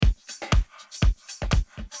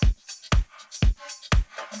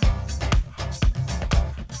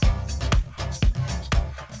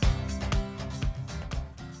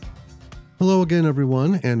Hello again,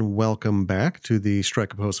 everyone, and welcome back to the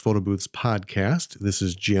Strike a Post Photo Booths podcast. This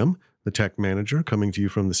is Jim, the tech manager, coming to you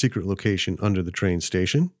from the secret location under the train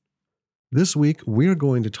station. This week, we're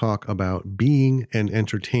going to talk about being an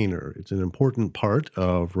entertainer. It's an important part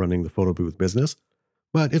of running the photo booth business,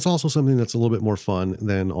 but it's also something that's a little bit more fun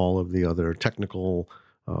than all of the other technical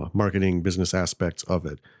marketing business aspects of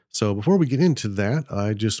it. So before we get into that,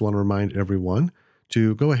 I just want to remind everyone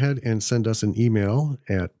to go ahead and send us an email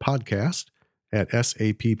at podcast@sappb.com.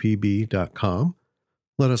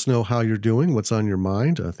 Let us know how you're doing, what's on your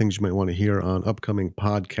mind, things you might want to hear on upcoming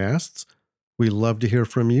podcasts. We love to hear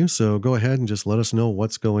from you, so go ahead and just let us know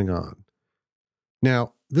what's going on.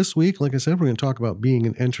 Now, this week, like I said, we're going to talk about being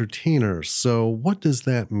an entertainer. So what does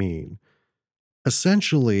that mean?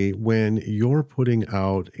 Essentially, when you're putting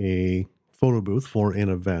out a photo booth for an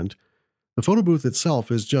event, the photo booth itself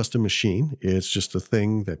is just a machine. It's just a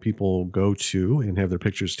thing that people go to and have their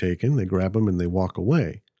pictures taken. They grab them and they walk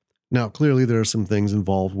away. Now, clearly, there are some things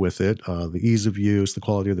involved with it, the ease of use, the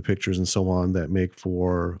quality of the pictures, and so on that make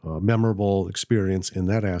for a memorable experience in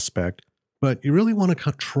that aspect. But you really want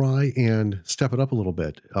to try and step it up a little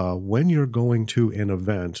bit. When you're going to an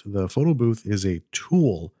event, the photo booth is a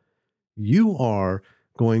tool. You are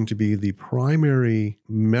going to be the primary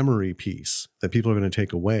memory piece that people are going to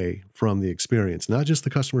take away from the experience, not just the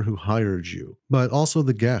customer who hired you, but also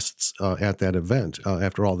the guests at that event.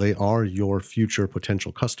 After all, they are your future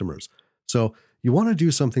potential customers. So you want to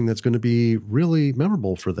do something that's going to be really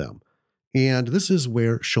memorable for them. And this is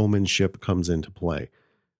where showmanship comes into play.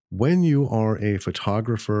 When you are a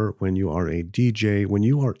photographer, when you are a DJ, when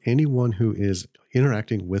you are anyone who is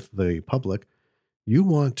interacting with the public, you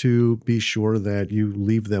want to be sure that you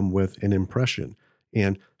leave them with an impression.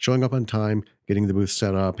 And showing up on time, getting the booth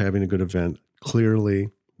set up, having a good event,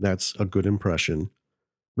 clearly that's a good impression.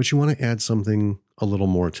 But you want to add something a little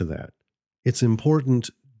more to that. It's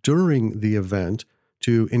important during the event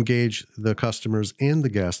to engage the customers and the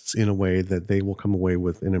guests in a way that they will come away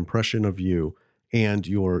with an impression of you and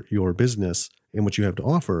your business and what you have to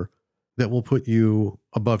offer that will put you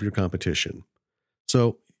above your competition.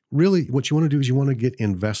 So really, what you want to do is you want to get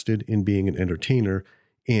invested in being an entertainer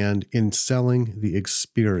and in selling the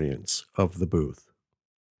experience of the booth.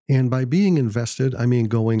 And by being invested, I mean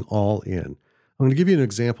going all in. I'm going to give you an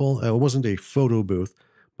example. It wasn't a photo booth,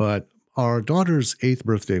 but our daughter's 8th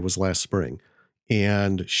birthday was last spring,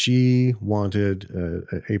 and she wanted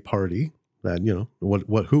a party that, what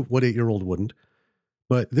 8-year-old wouldn't.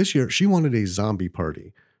 But this year, she wanted a zombie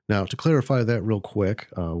party. Now, to clarify that real quick,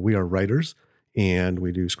 we are writers, and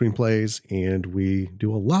we do screenplays, and we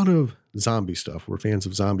do a lot of zombie stuff. We're fans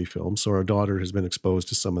of zombie films, so our daughter has been exposed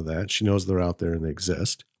to some of that. She knows they're out there and they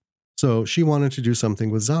exist. So she wanted to do something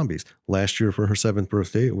with zombies. Last year for her 7th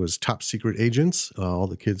birthday, it was Top Secret Agents. All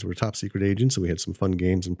the kids were Top Secret Agents, so we had some fun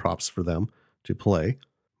games and props for them to play.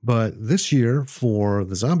 But this year for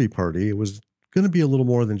the zombie party, it was going to be a little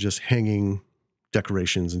more than just hanging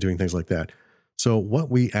decorations and doing things like that. So what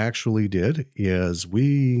we actually did is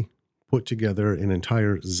we put together an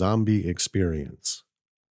entire zombie experience.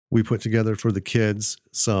 We put together for the kids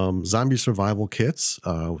some zombie survival kits,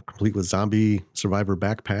 complete with zombie survivor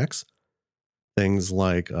backpacks, things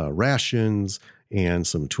like rations and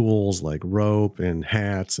some tools like rope and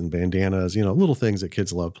hats and bandanas, little things that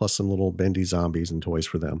kids love, plus some little bendy zombies and toys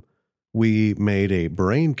for them. We made a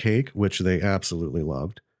brain cake, which they absolutely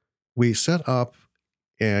loved. We set up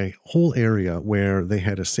a whole area where they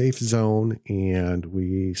had a safe zone, and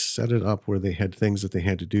we set it up where they had things that they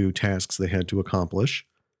had to do, tasks they had to accomplish,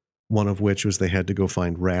 one of which was they had to go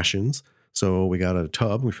find rations. So we got a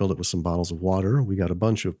tub, we filled it with some bottles of water, we got a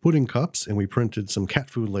bunch of pudding cups, and we printed some cat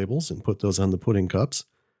food labels and put those on the pudding cups,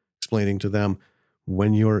 explaining to them,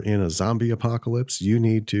 when you're in a zombie apocalypse, you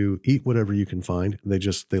need to eat whatever you can find. They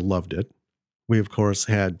loved it. We, of course,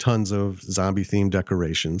 had tons of zombie-themed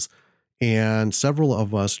decorations, and several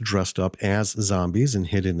of us dressed up as zombies and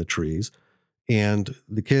hid in the trees. And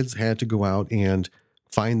the kids had to go out and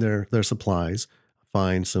find their supplies,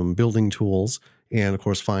 find some building tools, and, of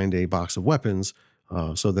course, find a box of weapons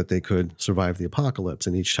so that they could survive the apocalypse.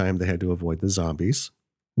 And each time they had to avoid the zombies.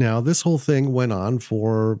 Now, this whole thing went on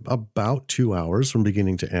for about 2 hours from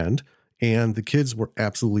beginning to end, and the kids were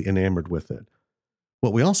absolutely enamored with it.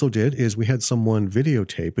 What we also did is we had someone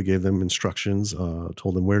videotape. We gave them instructions,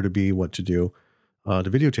 told them where to be, what to do, to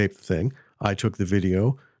videotape the thing. I took the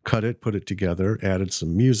video, cut it, put it together, added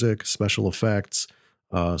some music, special effects,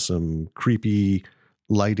 some creepy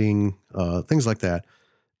lighting, things like that.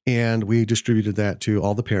 And we distributed that to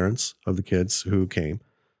all the parents of the kids who came.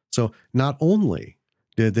 So not only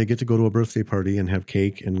did they get to go to a birthday party and have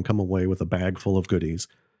cake and come away with a bag full of goodies,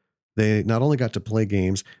 They not only got to play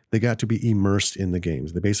games, they got to be immersed in the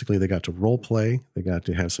games. They got to role play, they got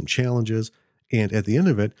to have some challenges, and at the end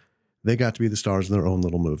of it, they got to be the stars in their own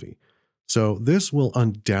little movie. So this will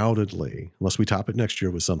undoubtedly, unless we top it next year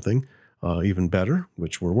with something even better,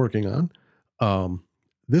 which we're working on, um,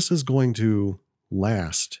 this is going to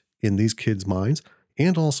last in these kids' minds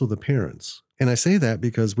and also the parents. And I say that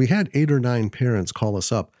because we had 8 or 9 parents call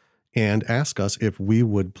us up and ask us if we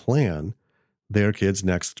would plan their kid's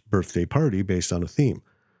next birthday party based on a theme.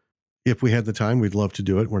 If we had the time, we'd love to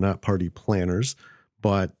do it. We're not party planners,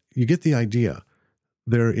 but you get the idea.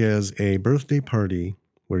 There is a birthday party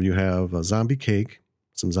where you have a zombie cake,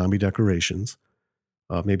 some zombie decorations,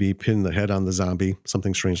 maybe pin the head on the zombie,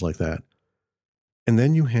 something strange like that. And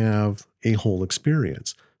then you have a whole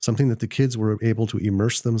experience, something that the kids were able to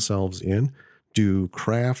immerse themselves in, do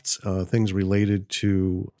crafts, things related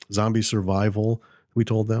to zombie survival. We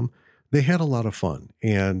told them they had a lot of fun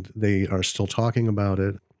and they are still talking about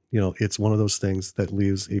it. It's one of those things that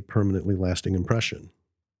leaves a permanently lasting impression.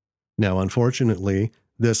 Now, unfortunately,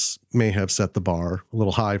 this may have set the bar a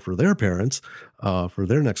little high for their parents for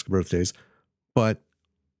their next birthdays, but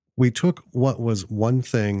we took what was one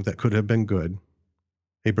thing that could have been good,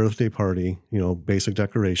 a birthday party, basic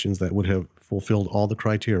decorations that would have fulfilled all the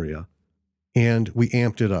criteria, and we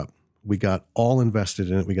amped it up. We got all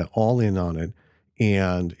invested in it, we got all in on it,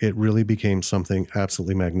 and it really became something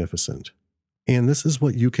absolutely magnificent. And this is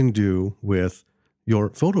what you can do with your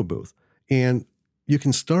photo booth. And you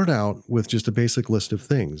can start out with just a basic list of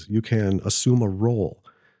things. You can assume a role.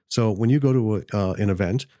 So when you go to an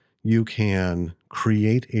event, you can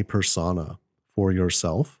create a persona for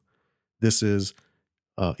yourself. This is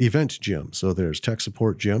event Jim. So there's tech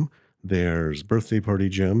support Jim, there's birthday party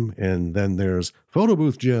Jim, and then there's photo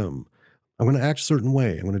booth Jim. I'm going to act a certain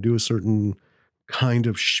way. I'm going to do a certain kind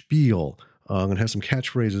of spiel. I'm going to have some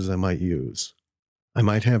catchphrases I might use. I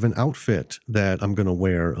might have an outfit that I'm going to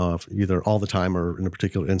wear either all the time or in a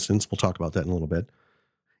particular instance. We'll talk about that in a little bit.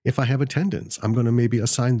 If I have attendants, I'm going to maybe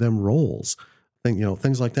assign them roles,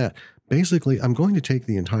 things like that. Basically, I'm going to take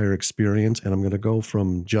the entire experience and I'm going to go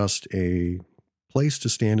from just a place to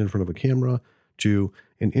stand in front of a camera to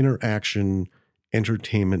an interaction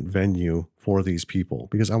entertainment venue for these people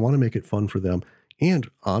because I want to make it fun for them. And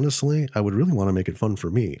honestly, I would really want to make it fun for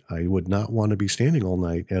me. I would not want to be standing all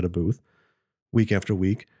night at a booth, week after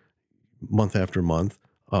week, month after month,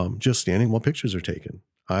 just standing while pictures are taken.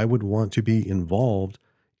 I would want to be involved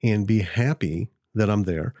and be happy that I'm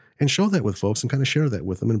there and show that with folks and kind of share that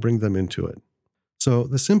with them and bring them into it. So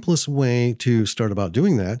the simplest way to start about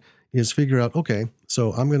doing that is figure out, okay,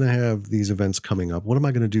 so I'm going to have these events coming up. What am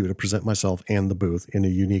I going to do to present myself and the booth in a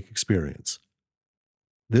unique experience?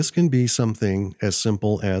 This can be something as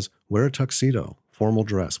simple as wear a tuxedo, formal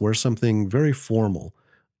dress, wear something very formal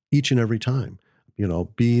each and every time.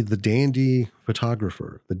 Be the dandy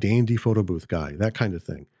photographer, the dandy photo booth guy, that kind of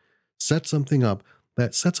thing. Set something up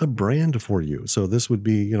that sets a brand for you. So this would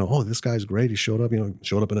be, oh, this guy's great. He showed up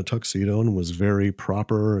in a tuxedo and was very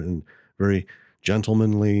proper and very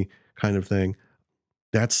gentlemanly kind of thing.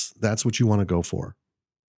 That's what you want to go for.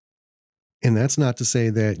 And that's not to say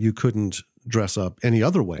that you couldn't dress up any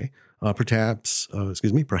other way. Perhaps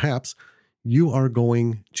you are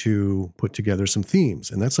going to put together some themes.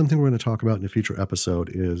 And that's something we're going to talk about in a future episode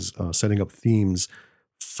is setting up themes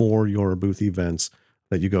for your booth events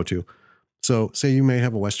that you go to. So say you may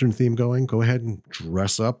have a Western theme going, go ahead and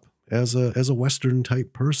dress up as a Western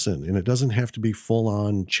type person. And it doesn't have to be full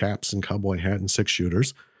on chaps and cowboy hat and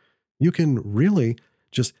 6-shooters. You can really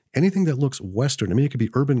just anything that looks Western. I mean, it could be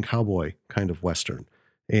urban cowboy kind of Western.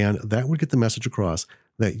 And that would get the message across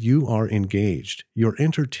that you are engaged. You're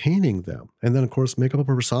entertaining them. And then, of course, make up a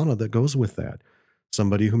persona that goes with that.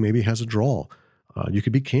 Somebody who maybe has a drawl. You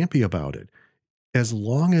could be campy about it. As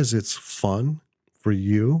long as it's fun for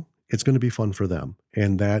you, it's going to be fun for them.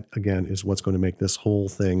 And that, again, is what's going to make this whole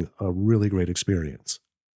thing a really great experience.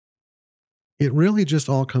 It really just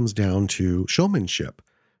all comes down to showmanship.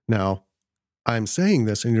 Now, I'm saying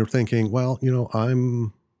this and you're thinking, well,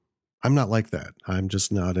 I'm not like that. I'm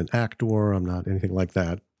just not an actor. I'm not anything like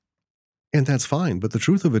that. And that's fine. But the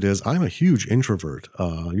truth of it is, I'm a huge introvert.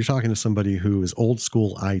 You're talking to somebody who is old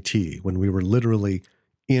school IT when we were literally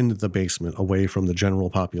in the basement away from the general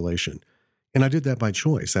population. And I did that by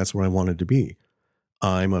choice. That's where I wanted to be.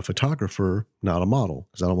 I'm a photographer, not a model,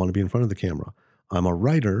 because I don't want to be in front of the camera. I'm a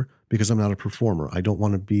writer because I'm not a performer. I don't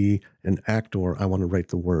want to be an actor. I want to write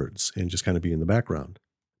the words and just kind of be in the background.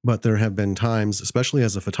 But there have been times, especially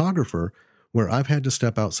as a photographer, where I've had to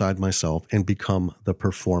step outside myself and become the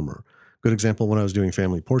performer. Good example, when I was doing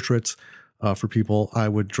family portraits, For people, I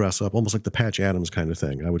would dress up almost like the Patch Adams kind of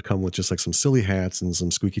thing. I would come with just like some silly hats and some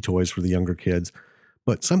squeaky toys for the younger kids,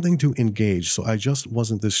 but something to engage. So I just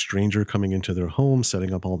wasn't this stranger coming into their home,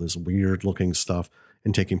 setting up all this weird looking stuff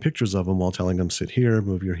and taking pictures of them while telling them, sit here,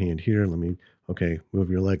 move your hand here. Okay, move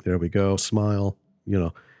your leg. There we go. Smile. You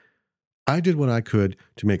know, I did what I could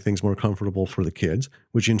to make things more comfortable for the kids,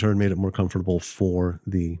 which in turn made it more comfortable for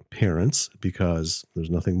the parents because there's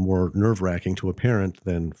nothing more nerve wracking to a parent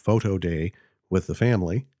than photo day with the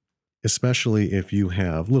family, especially if you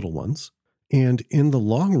have little ones. And in the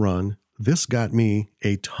long run, this got me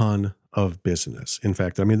a ton of business. In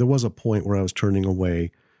fact, I mean, there was a point where I was turning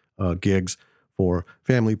away gigs for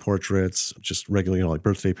family portraits, just regular, like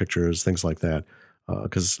birthday pictures, things like that,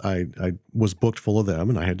 because I was booked full of them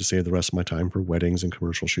and I had to save the rest of my time for weddings and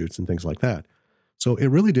commercial shoots and things like that. So it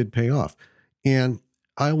really did pay off. And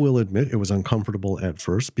I will admit it was uncomfortable at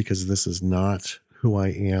first because this is not who I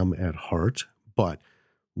am at heart. But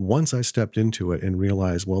once I stepped into it and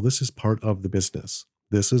realized, well, this is part of the business,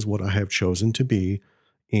 this is what I have chosen to be.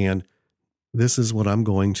 And this is what I'm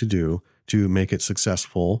going to do to make it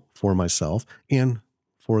successful for myself and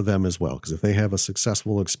for them as well. Because if they have a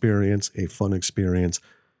successful experience, a fun experience,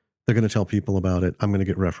 they're going to tell people about it. I'm going to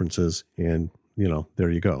get references. And,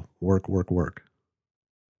 there you go. Work, work, work.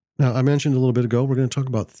 Now, I mentioned a little bit ago, we're going to talk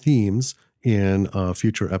about themes in a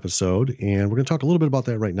future episode. And we're going to talk a little bit about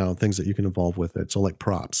that right now, things that you can involve with it. So, like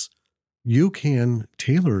props. You can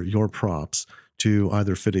tailor your props to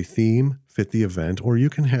either fit a theme, fit the event, or you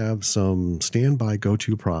can have some standby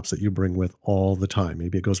go-to props that you bring with all the time.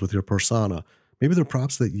 Maybe it goes with your persona. Maybe they're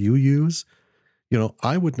props that you use.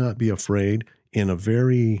 I would not be afraid in a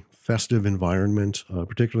very festive environment,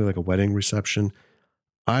 particularly like a wedding reception.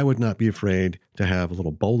 I would not be afraid to have a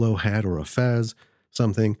little bolo hat or a fez,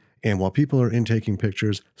 something. And while people are in taking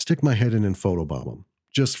pictures, stick my head in and photobomb them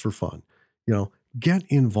just for fun. Get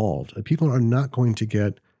involved. People are not going to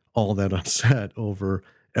get all that upset over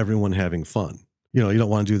everyone having fun. You don't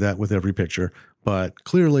want to do that with every picture, but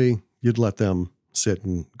clearly you'd let them sit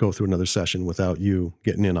and go through another session without you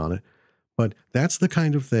getting in on it. But that's the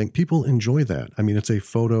kind of thing people enjoy that. I mean, it's a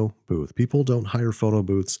photo booth. People don't hire photo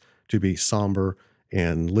booths to be somber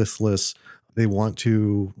and listless. They want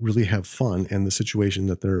to really have fun. And the situation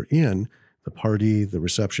that they're in, the party, the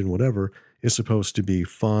reception, whatever, is supposed to be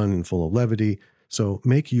fun and full of levity. So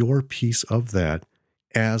make your piece of that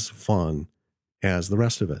as fun as the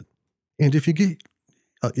rest of it. And if you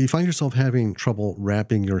find yourself having trouble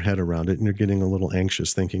wrapping your head around it and you're getting a little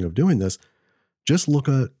anxious thinking of doing this, just look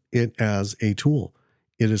at it as a tool.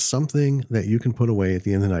 It is something that you can put away at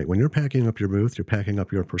the end of the night. When you're packing up your booth, you're packing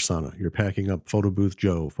up your persona. You're packing up photo booth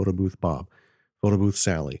Joe, photo booth Bob, photo booth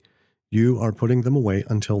Sally. You are putting them away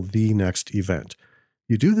until the next event.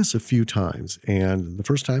 You do this a few times, and the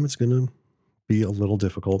first time it's going to be a little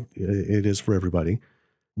difficult. It is for everybody.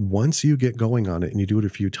 Once you get going on it and you do it a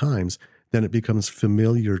few times, then it becomes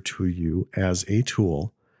familiar to you as a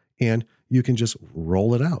tool, and you can just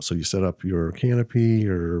roll it out. So you set up your canopy,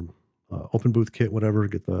 your open booth kit, whatever,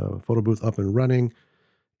 get the photo booth up and running,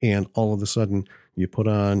 and all of a sudden you put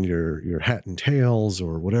on your hat and tails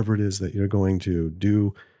or whatever it is that you're going to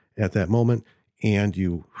do at that moment, and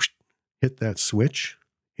you hit that switch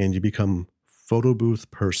and you become photo booth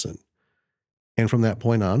person. And from that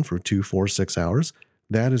point on, for 2, 4, 6 hours,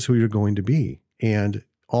 that is who you're going to be. And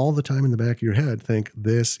all the time in the back of your head, think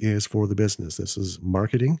this is for the business. This is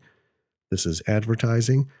marketing. This is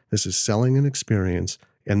advertising. This is selling an experience.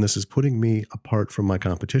 And this is putting me apart from my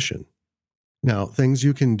competition. Now, things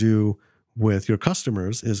you can do with your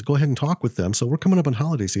customers is go ahead and talk with them. So we're coming up on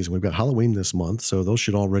holiday season. We've got Halloween this month, so those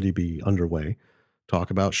should already be underway.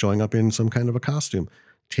 Talk about showing up in some kind of a costume.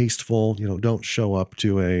 Tasteful, don't show up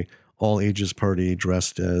to a all ages party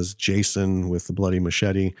dressed as Jason with the bloody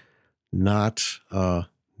machete. Not a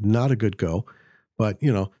good go, but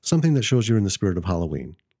something that shows you're in the spirit of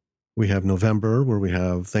Halloween. We have November where we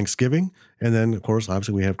have Thanksgiving. And then of course,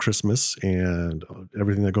 obviously we have Christmas and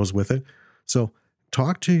everything that goes with it. So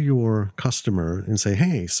talk to your customer and say,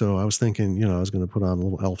 hey, so I was thinking, I was going to put on a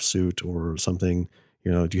little elf suit or something.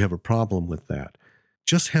 Do you have a problem with that?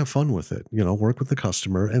 Just have fun with it, work with the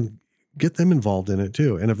customer and get them involved in it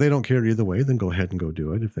too. And if they don't care either way, then go ahead and go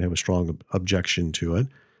do it. If they have a strong objection to it,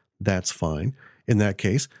 that's fine. In that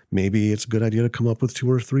case, maybe it's a good idea to come up with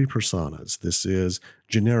 2 or 3 personas. This is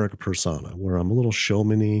generic persona where I'm a little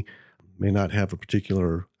showman-y, may not have a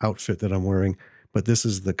particular outfit that I'm wearing, but this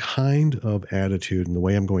is the kind of attitude and the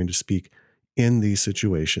way I'm going to speak in these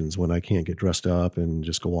situations when I can't get dressed up and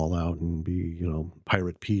just go all out and be,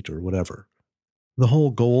 Pirate Pete or whatever. The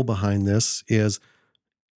whole goal behind this is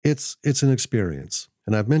it's an experience.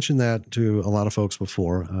 And I've mentioned that to a lot of folks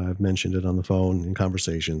before. I've mentioned it on the phone in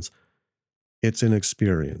conversations. It's an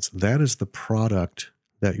experience. That is the product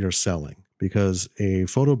that you're selling, because a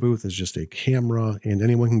photo booth is just a camera and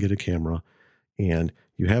anyone can get a camera, and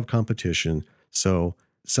you have competition. So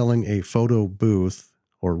selling a photo booth,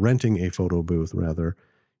 or renting a photo booth rather,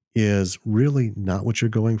 is really not what you're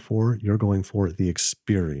going for. You're going for the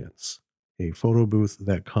experience. A photo booth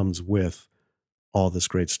that comes with all this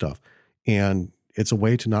great stuff. And it's a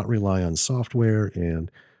way to not rely on software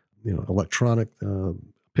and electronic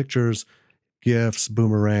pictures, GIFs,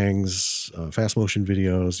 boomerangs, fast motion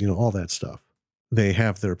videos, all that stuff. They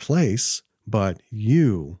have their place, but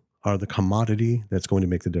you are the commodity that's going to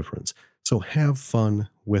make the difference. So have fun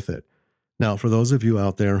with it. Now, for those of you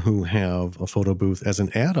out there who have a photo booth as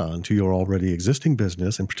an add-on to your already existing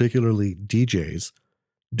business, and particularly DJs,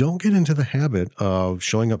 don't get into the habit of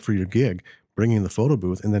showing up for your gig, bringing the photo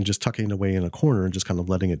booth, and then just tucking it away in a corner and just kind of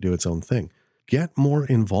letting it do its own thing. Get more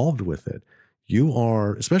involved with it. You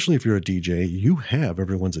are, especially if you're a DJ, you have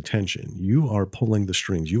everyone's attention. You are pulling the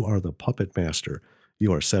strings. You are the puppet master.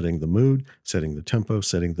 You are setting the mood, setting the tempo,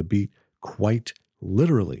 setting the beat, quite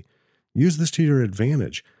literally. Use this to your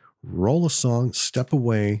advantage. Roll a song, step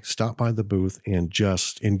away, stop by the booth, and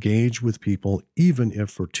just engage with people, even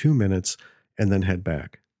if for 2 minutes, and then head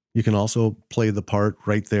back. You can also play the part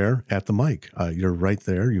right there at the mic. You're right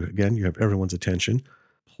there. You have everyone's attention.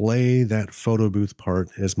 Play that photo booth part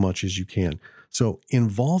as much as you can. So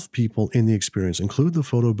involve people in the experience. Include the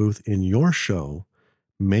photo booth in your show.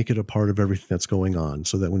 Make it a part of everything that's going on,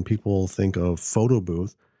 so that when people think of photo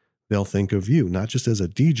booth, they'll think of you, not just as a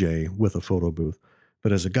DJ with a photo booth,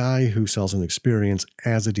 but as a guy who sells an experience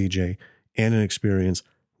as a DJ and an experience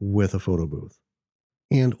with a photo booth.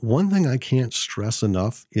 And one thing I can't stress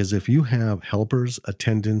enough is, if you have helpers,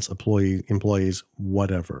 attendants, employees,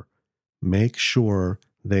 whatever, make sure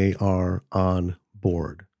they are on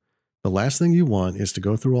board. The last thing you want is to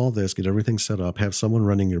go through all this, get everything set up, have someone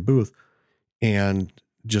running your booth, and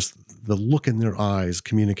just the look in their eyes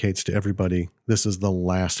communicates to everybody, this is the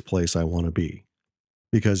last place I want to be.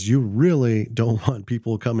 Because you really don't want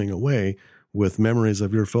people coming away with memories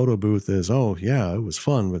of your photo booth as, oh yeah, it was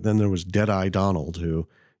fun, but then there was Dead-Eye Donald who,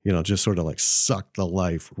 just sort of like sucked the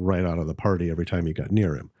life right out of the party every time you got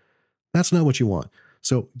near him. That's not what you want.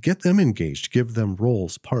 So get them engaged, give them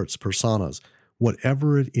roles, parts, personas,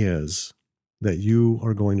 whatever it is that you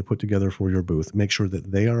are going to put together for your booth. Make sure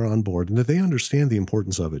that they are on board and that they understand the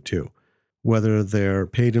importance of it too, whether they're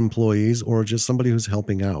paid employees or just somebody who's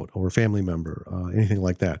helping out, or a family member, anything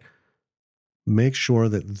like that. Make sure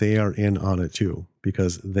that they are in on it too,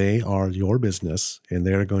 because they are your business and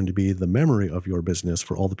they're going to be the memory of your business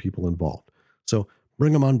for all the people involved. So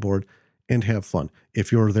bring them on board and have fun.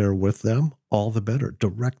 If you're there with them, all the better.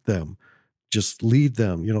 Direct them, just lead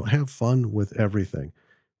them, have fun with everything.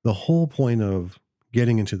 The whole point of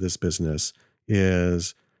getting into this business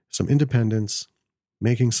is some independence,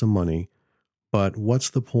 making some money. But what's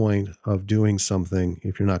the point of doing something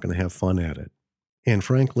if you're not going to have fun at it? And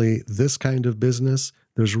frankly, this kind of business,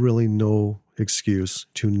 there's really no excuse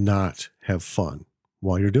to not have fun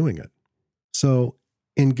while you're doing it. So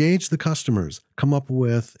engage the customers, come up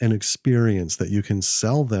with an experience that you can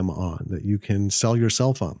sell them on, that you can sell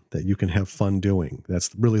yourself on, that you can have fun doing.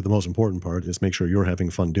 That's really the most important part, is make sure you're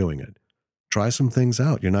having fun doing it. Try some things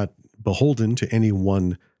out. You're not beholden to any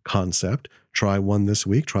one concept. Try one this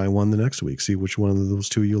week, try one the next week. See which one of those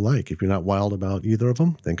two you like. If you're not wild about either of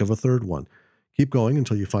them, think of a third one. Keep going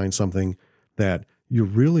until you find something that you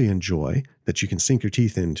really enjoy, that you can sink your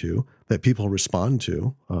teeth into, that people respond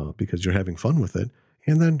to because you're having fun with it.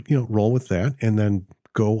 And then, roll with that and then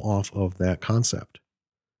go off of that concept.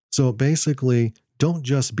 So basically, don't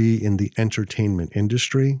just be in the entertainment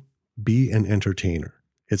industry, be an entertainer.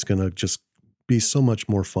 It's going to just be so much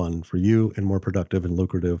more fun for you and more productive and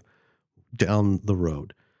lucrative down the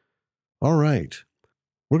road. All right.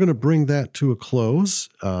 We're going to bring that to a close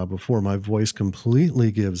before my voice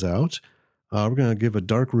completely gives out. We're going to give a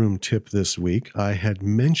darkroom tip this week. I had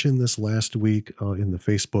mentioned this last week in the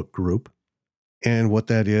Facebook group. And what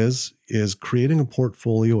that is creating a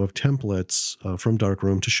portfolio of templates from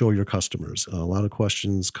darkroom to show your customers. A lot of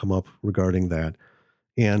questions come up regarding that.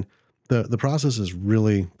 And the process is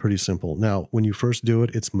really pretty simple. Now, when you first do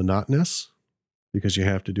it, it's monotonous because you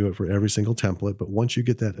have to do it for every single template. But once you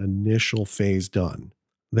get that initial phase done,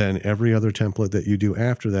 then every other template that you do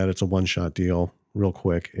after that, it's a one-shot deal real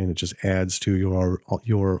quick, and it just adds to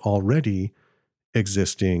your already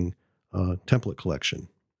existing template collection.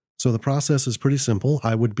 So the process is pretty simple.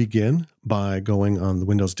 I would begin by going on the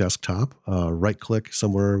Windows desktop, right-click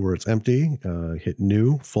somewhere where it's empty, hit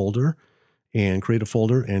New Folder, and create a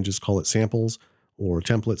folder and just call it samples or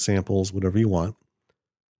template samples, whatever you want.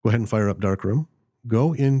 Go ahead and fire up Darkroom.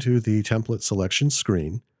 Go into the template selection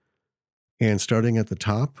screen, and starting at the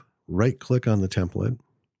top, right-click on the template.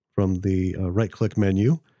 From the right-click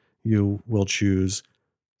menu, you will choose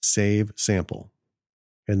Save Sample.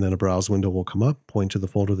 And then a browse window will come up, point to the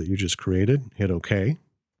folder that you just created, hit OK.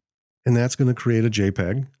 And that's going to create a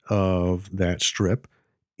JPEG of that strip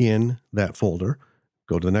in that folder.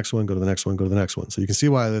 Go to the next one, go to the next one, go to the next one. So you can see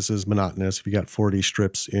why this is monotonous. If you got 40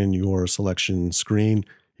 strips in your selection screen,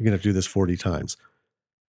 you're going to have to do this 40 times.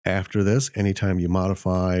 After this, anytime you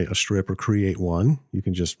modify a strip or create one, you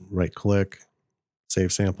can just right-click,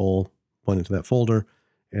 save sample, point into that folder,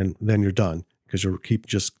 and then you're done because you're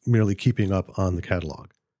just merely keeping up on the catalog.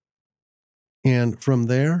 And from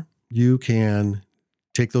there, you can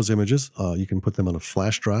take those images. You can put them on a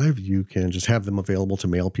flash drive. You can just have them available to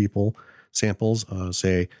mail people samples.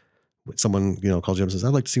 Say someone calls you up and says,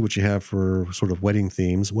 "I'd like to see what you have for sort of wedding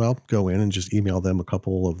themes." Well, go in and just email them a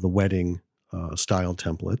couple of the wedding style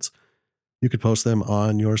templates. You could post them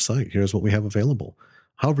on your site. Here's what we have available.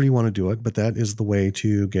 However you want to do it, but that is the way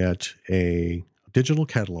to get a digital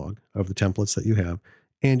catalog of the templates that you have.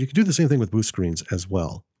 And you can do the same thing with booth screens as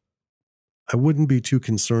well. I wouldn't be too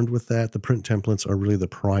concerned with that. The print templates are really the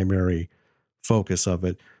primary focus of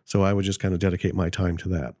it. So I would just kind of dedicate my time to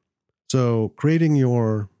that. So creating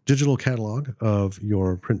your digital catalog of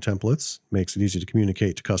your print templates makes it easy to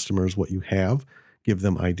communicate to customers what you have, give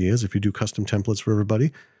them ideas. If you do custom templates for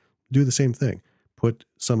everybody, do the same thing. Put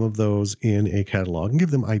some of those in a catalog and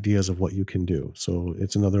give them ideas of what you can do. So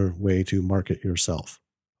it's another way to market yourself.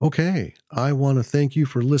 Okay, I want to thank you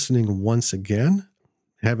for listening once again.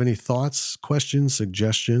 Have any thoughts, questions,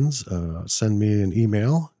 suggestions, send me an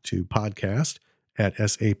email to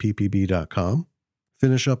podcast@sappb.com.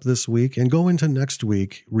 Finish up this week and go into next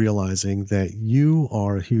week realizing that you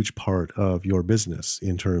are a huge part of your business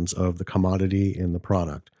in terms of the commodity and the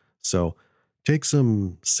product. So take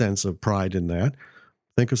some sense of pride in that.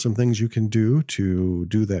 Think of some things you can do to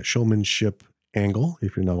do that showmanship angle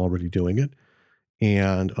if you're not already doing it.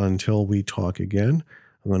 And until we talk again,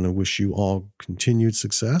 I'm going to wish you all continued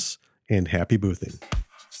success and happy boothing.